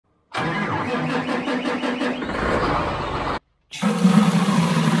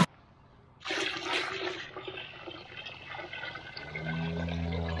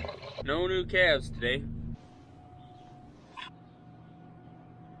No new calves today.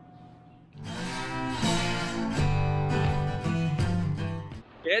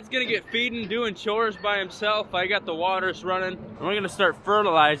 Dad's gonna get feeding, doing chores by himself. I got the waters running. And we're gonna start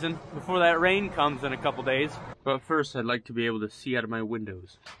fertilizing before that rain comes in a couple days. But first, I'd like to be able to see out of my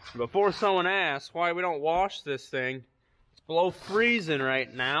windows. Before someone asks why we don't wash this thing, it's below freezing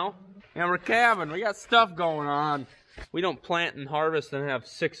right now. And we're calving, we got stuff going on. We don't plant and harvest and have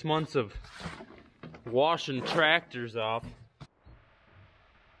 6 months of washing tractors off.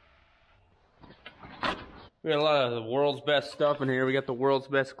 We got a lot of the world's best stuff in here. We got the world's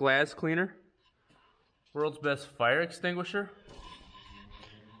best glass cleaner, world's best fire extinguisher,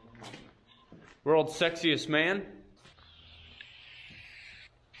 world's sexiest man,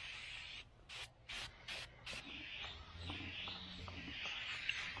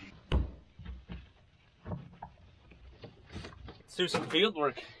 let's do some field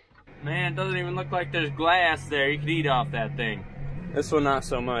work. Man, it doesn't even look like there's glass there. You could eat off that thing. This one, not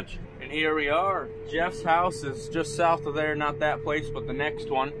so much. And here we are. Jeff's house is just south of there, not that place, but the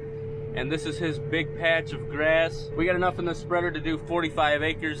next one. And this is his big patch of grass. We got enough in the spreader to do 45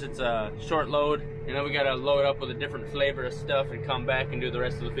 acres. It's a short load. And then we gotta load up with a different flavor of stuff and come back and do the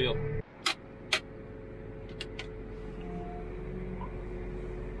rest of the field.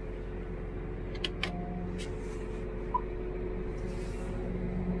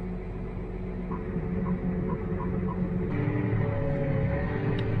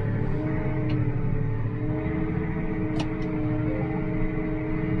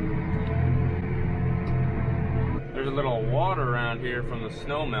 There's a little water around here from the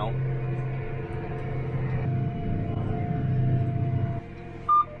snow melt.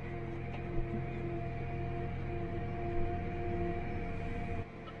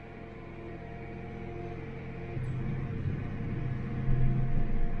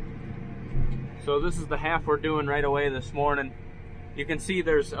 So this is the half we're doing right away this morning. You can see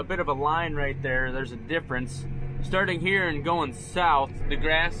there's a bit of a line right there. There's a difference. Starting here and going south, the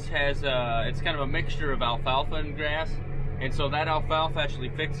grass has, it's kind of a mixture of alfalfa and grass. And so that alfalfa actually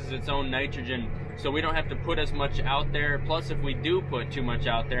fixes its own nitrogen. So we don't have to put as much out there. Plus, if we do put too much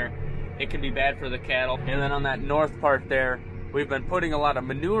out there, it can be bad for the cattle. And then on that north part there, we've been putting a lot of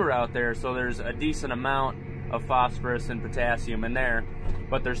manure out there. So there's a decent amount of phosphorus and potassium in there.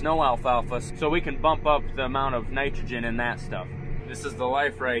 But there's no alfalfa, so we can bump up the amount of nitrogen in that stuff. This is the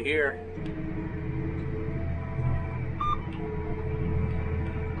life right here.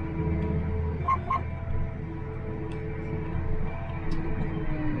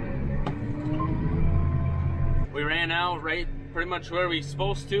 We ran out right pretty much where we're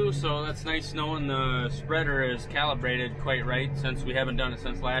supposed to, so that's nice knowing the spreader is calibrated quite right since we haven't done it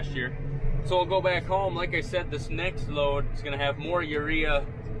since last year. So we'll go back home. Like I said, this next load is going to have more urea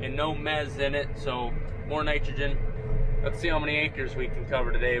and no mez in it, so more nitrogen. Let's see how many acres we can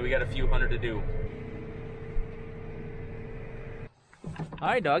cover today. We got a few hundred to do.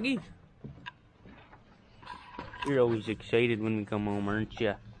 Hi, doggy. You're always excited when we come home, aren't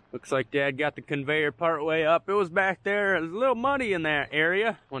you? Looks like Dad got the conveyor part way up. It was back there. It was a little muddy in that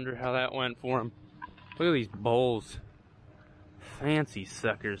area. Wonder how that went for him. Look at these bulls. Fancy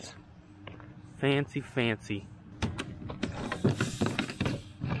suckers. Fancy, fancy.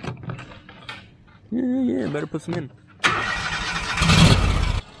 Yeah, better put some in.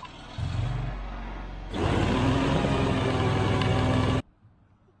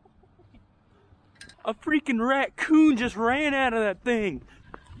 A freaking raccoon just ran out of that thing.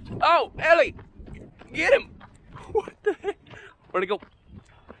 Oh, Ellie! Get him! What the heck? Where'd he go?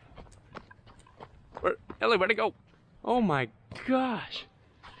 Ellie, where'd he go? Oh my gosh.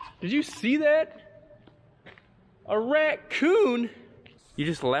 Did you see that? A raccoon? You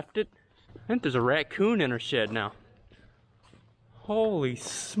just left it? I think there's a raccoon in her shed now. Holy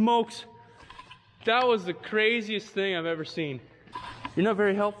smokes. That was the craziest thing I've ever seen. You're not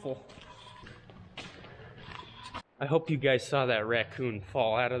very helpful. I hope you guys saw that raccoon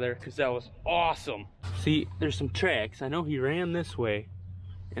fall out of there because that was awesome. See, there's some tracks. I know he ran this way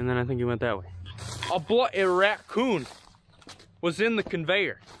and then I think he went that way. A raccoon was in the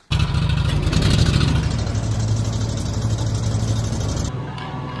conveyor.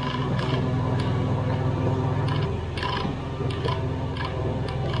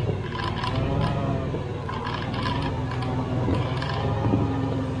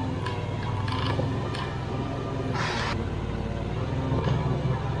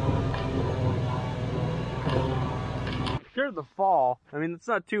 started to fall. I mean, it's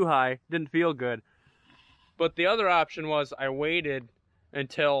not too high. Didn't feel good. But the other option was I waited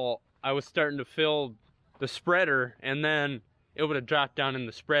until I was starting to fill the spreader, and then it would have dropped down in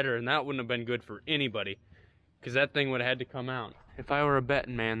the spreader, and that wouldn't have been good for anybody, because that thing would have had to come out. If I were a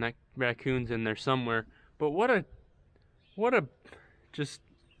betting man, that raccoon's in there somewhere. But what a, just,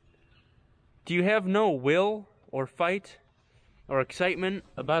 do you have no will or fight or excitement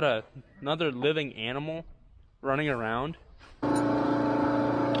about another living animal running around?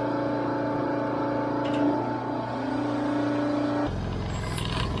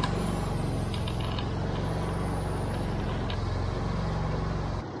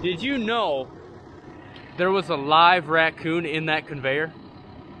 Did you know there was a live raccoon in that conveyor?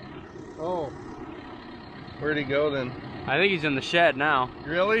 Oh. Where'd he go then? I think he's in the shed now.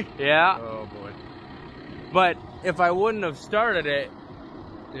 Really? Yeah. Oh boy. But if I wouldn't have started it,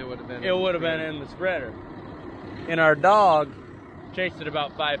 it would have been in the spreader. And our dog chased it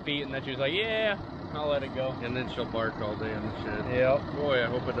about 5 feet, and then she was like, yeah, I'll let it go. And then she'll bark all day in the shed. Yep. Boy, I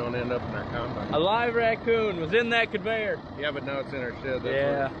hope it don't end up in our combine. A live raccoon was in that conveyor. Yeah, but now it's in our shed. That's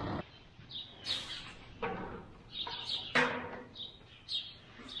yeah.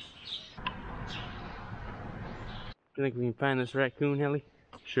 You think we can find this raccoon, Ellie?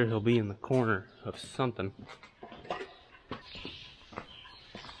 Sure, he'll be in the corner of something.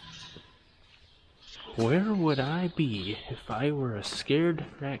 Where would I be if I were a scared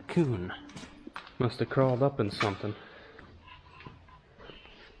raccoon? Must have crawled up in something.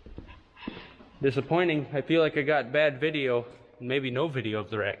 Disappointing. I feel like I got bad video. Maybe no video of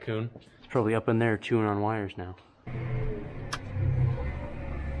the raccoon. It's probably up in there chewing on wires now.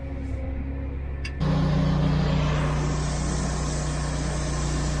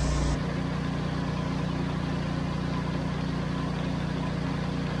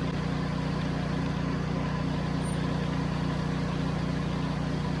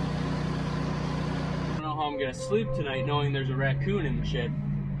 I'm gonna sleep tonight knowing there's a raccoon in the shed,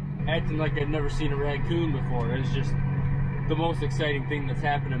 acting like I've never seen a raccoon before. It's just the most exciting thing that's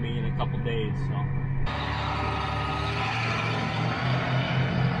happened to me in a couple days. So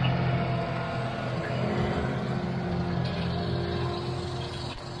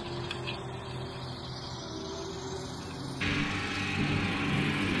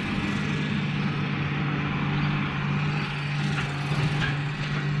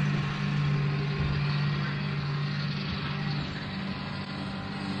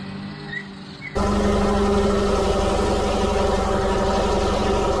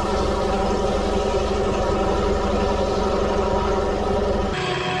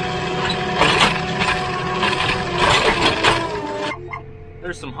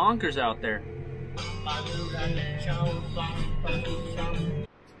there's some honkers out there.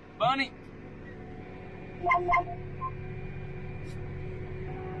 Bunny!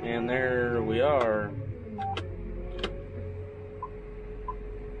 And there we are.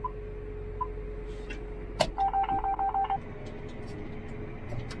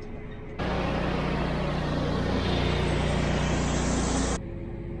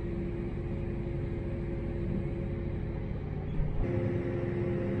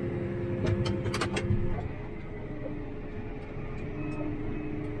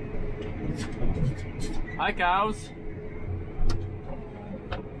 Hi, cows.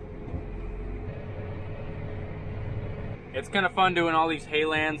 It's kind of fun doing all these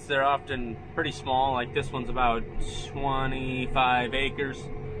haylands. They're often pretty small, like this one's about 25 acres.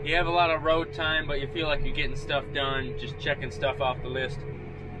 You have a lot of road time, but you feel like you're getting stuff done, just checking stuff off the list.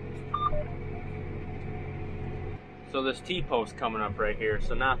 So this T-post coming up right here.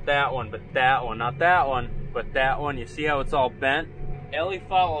 So not that one, but that one. Not that one, but that one. You see how it's all bent? Ellie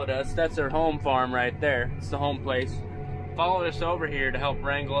followed us. That's her home farm right there. It's the home place. Followed us over here to help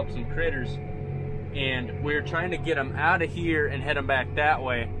wrangle up some critters. And we were trying to get them out of here and head them back that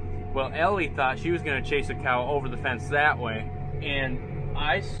way. Well, Ellie thought she was going to chase a cow over the fence that way. And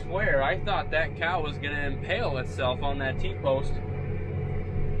I swear, I thought that cow was going to impale itself on that T-post.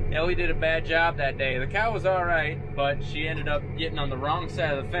 Ellie did a bad job that day. The cow was alright, but she ended up getting on the wrong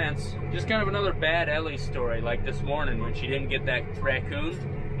side of the fence. Just kind of another bad Ellie story, like this morning when she didn't get that raccoon,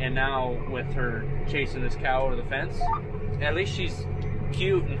 and now with her chasing this cow over the fence. At least she's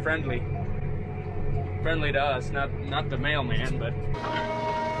cute and friendly. Friendly to us, not the mailman, but...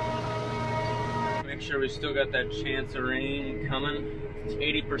 Make sure we still got that chance of rain coming.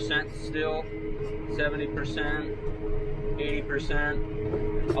 80% still, 70%,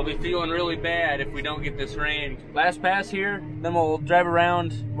 80%. I'll be feeling really bad if we don't get this rain. Last pass here, then we'll drive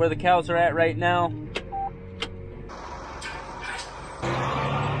around where the cows are at right now.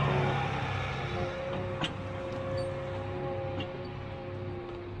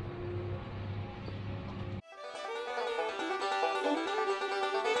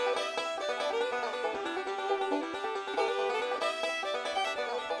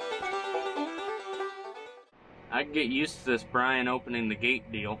 I can get used to this Brian opening the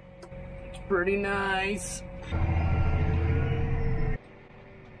gate deal. It's pretty nice.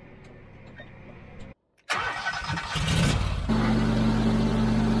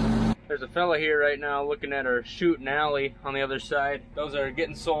 There's a fella here right now looking at our chute and alley on the other side. Those are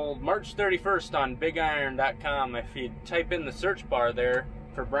getting sold March 31st on bigiron.com. If you type in the search bar there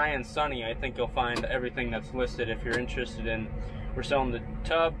for Brian Sonne, I think you'll find everything that's listed if you're interested in. We're selling the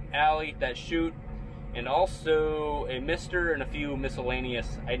tub, alley, that chute, and also a mister and a few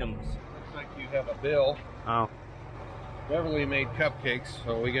miscellaneous items. Looks like you have a bill. Oh. Beverly made cupcakes,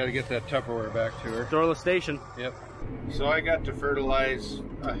 so we got to get that Tupperware back to her. Dorla Station. Yep. So I got to fertilize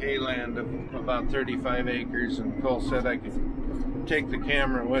a hayland of about 35 acres, and Cole said I could take the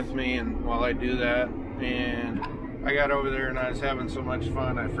camera with me and while I do that. And I got over there and I was having so much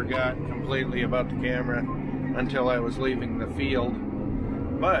fun I forgot completely about the camera until I was leaving the field.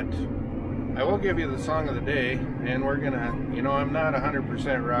 But I will give you the song of the day, and we're gonna, you know, I'm not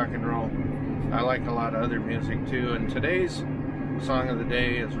 100% rock and roll. I like a lot of other music too, and today's song of the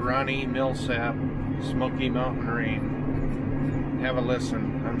day is Ronnie Millsap, Smoky Mountain Rain. Have a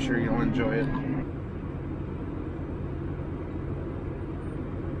listen. I'm sure you'll enjoy it.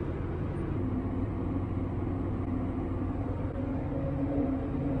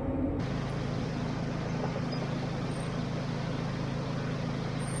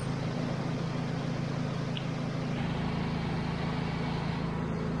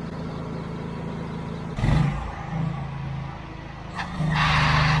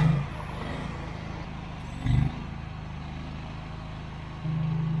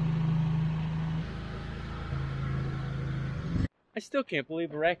 I still can't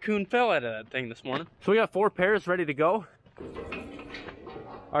believe a raccoon fell out of that thing this morning. So we got 4 pairs ready to go.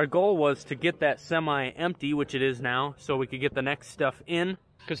 Our goal was to get that semi empty, which it is now, so we could get the next stuff in.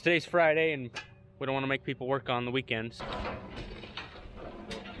 Because today's Friday and we don't want to make people work on the weekends.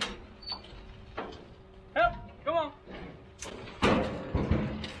 Help! Come on!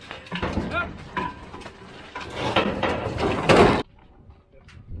 Help!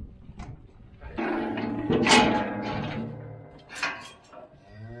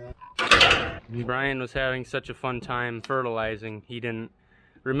 Brian was having such a fun time fertilizing. He didn't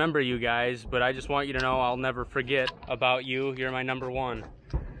remember you guys, but I just want you to know I'll never forget about you. You're my number one.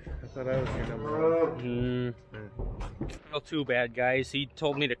 I thought I was your number one. Feel too bad, guys. He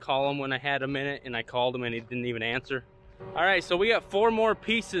told me to call him when I had a minute, and I called him and he didn't even answer. All right, so we got 4 more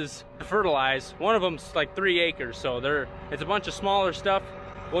pieces to fertilize. One of them's like 3 acres, so it's a bunch of smaller stuff.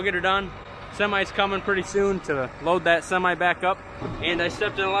 We'll get her done. Semi's coming pretty soon to load that semi back up. And I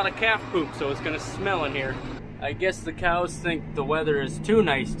stepped in a lot of calf poop, so it's gonna smell in here. I guess the cows think the weather is too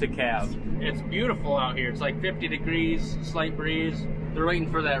nice to calve. It's beautiful out here. It's like 50 degrees, slight breeze. They're waiting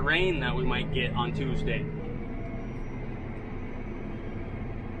for that rain that we might get on Tuesday.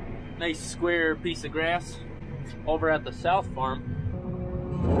 Nice square piece of grass over at the South Farm.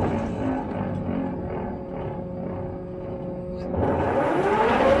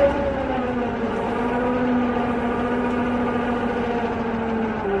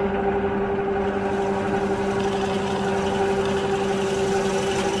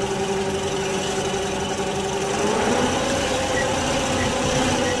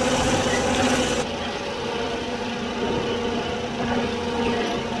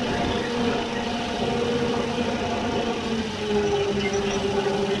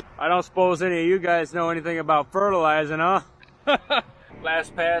 I don't suppose any of you guys know anything about fertilizing, huh?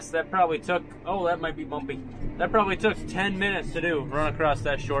 Last pass, that probably took, oh, that might be bumpy. That probably took 10 minutes to do, run across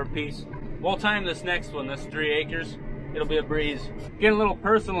that short piece. We'll time this next one, this 3 acres. It'll be a breeze. Getting a little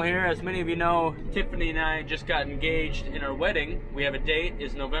personal here, as many of you know, Tiffany and I just got engaged in our wedding. We have a date,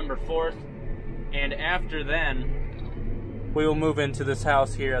 is November 4th. And after then, we will move into this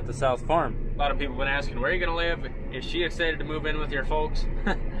house here at the South Farm. A lot of people have been asking, where are you gonna live? Is she excited to move in with your folks?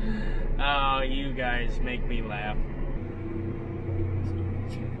 Oh, you guys make me laugh.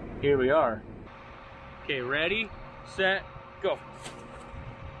 Here we are. Okay, ready, set, go.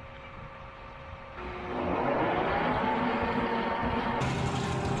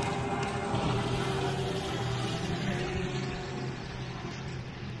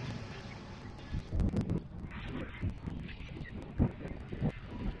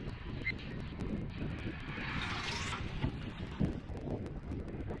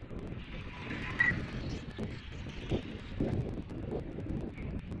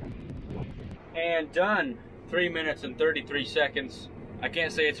 And done. 3 minutes and 33 seconds. I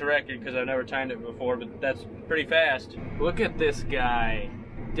can't say it's a record because I've never timed it before, but that's pretty fast. Look at this guy.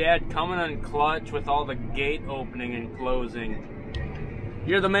 Dad coming on clutch with all the gate opening and closing.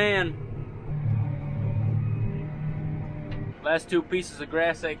 You're the man. Last 2 pieces of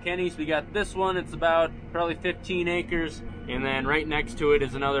grass at Kenny's. We got this one, it's about probably 15 acres, and then right next to it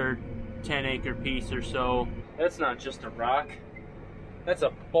is another 10-acre piece or so. That's not just a rock, that's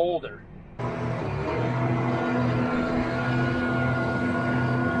a boulder.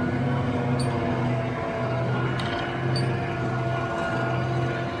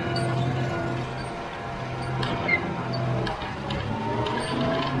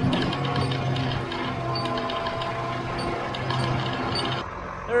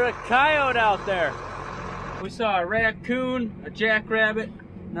 There's a coyote out there. We saw a raccoon, a jackrabbit.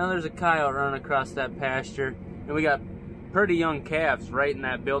 Now there's a coyote running across that pasture. And we got pretty young calves right in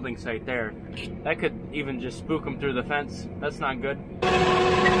that building site there. That could even just spook them through the fence. That's not good.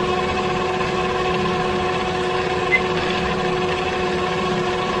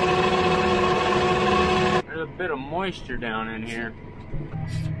 There's a bit of moisture down in here.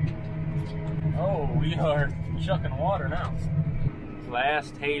 Oh, we are chucking water now.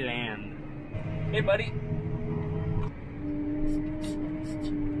 Last hayland. Hey, buddy.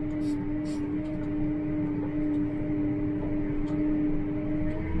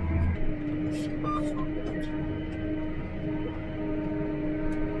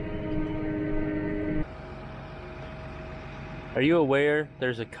 Are you aware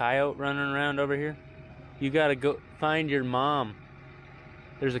there's a coyote running around over here? You gotta go find your mom.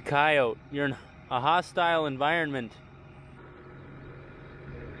 There's a coyote. You're in a hostile environment.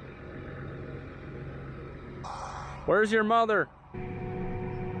 Where's your mother?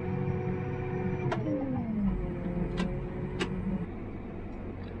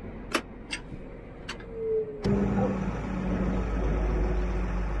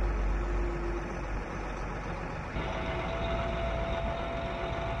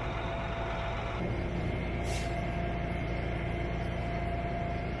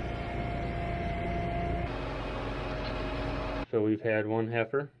 So we've had 1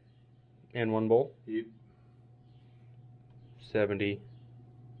 heifer and 1 bull. Yep.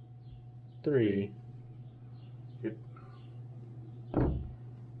 73. Yep.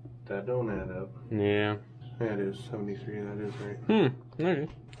 That don't add up. Yeah. That is 73, that is right. Okay.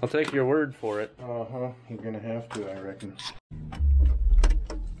 I'll take your word for it. Uh-huh. You're gonna have to, I reckon.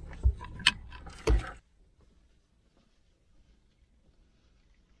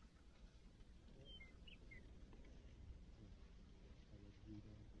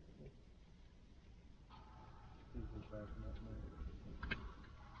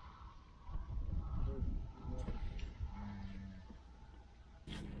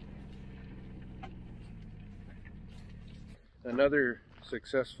 Another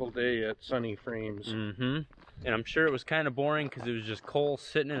successful day at Sonne Farms. And I'm sure it was kind of boring because it was just Cole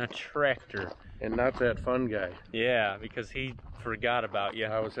sitting in a tractor. And not that fun guy. Yeah, because he forgot about you.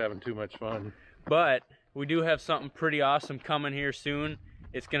 I was having too much fun. But we do have something pretty awesome coming here soon.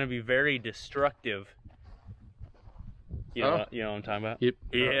 It's going to be very destructive. You know, you know what I'm talking about? Yep.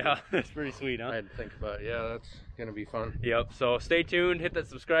 Yeah, that's pretty sweet, huh? I had to think about it. Yeah, that's going to be fun. Yep, so stay tuned. Hit that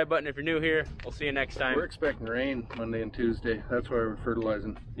subscribe button if you're new here. We'll see you next time. We're expecting rain Monday and Tuesday. That's why we're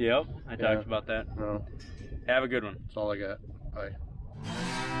fertilizing. Yep, I talked about that. No. Have a good one. That's all I got. Bye.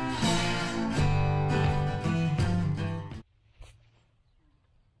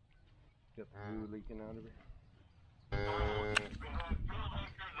 Got the glue leaking out of it.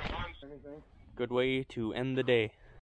 Good way to end the day.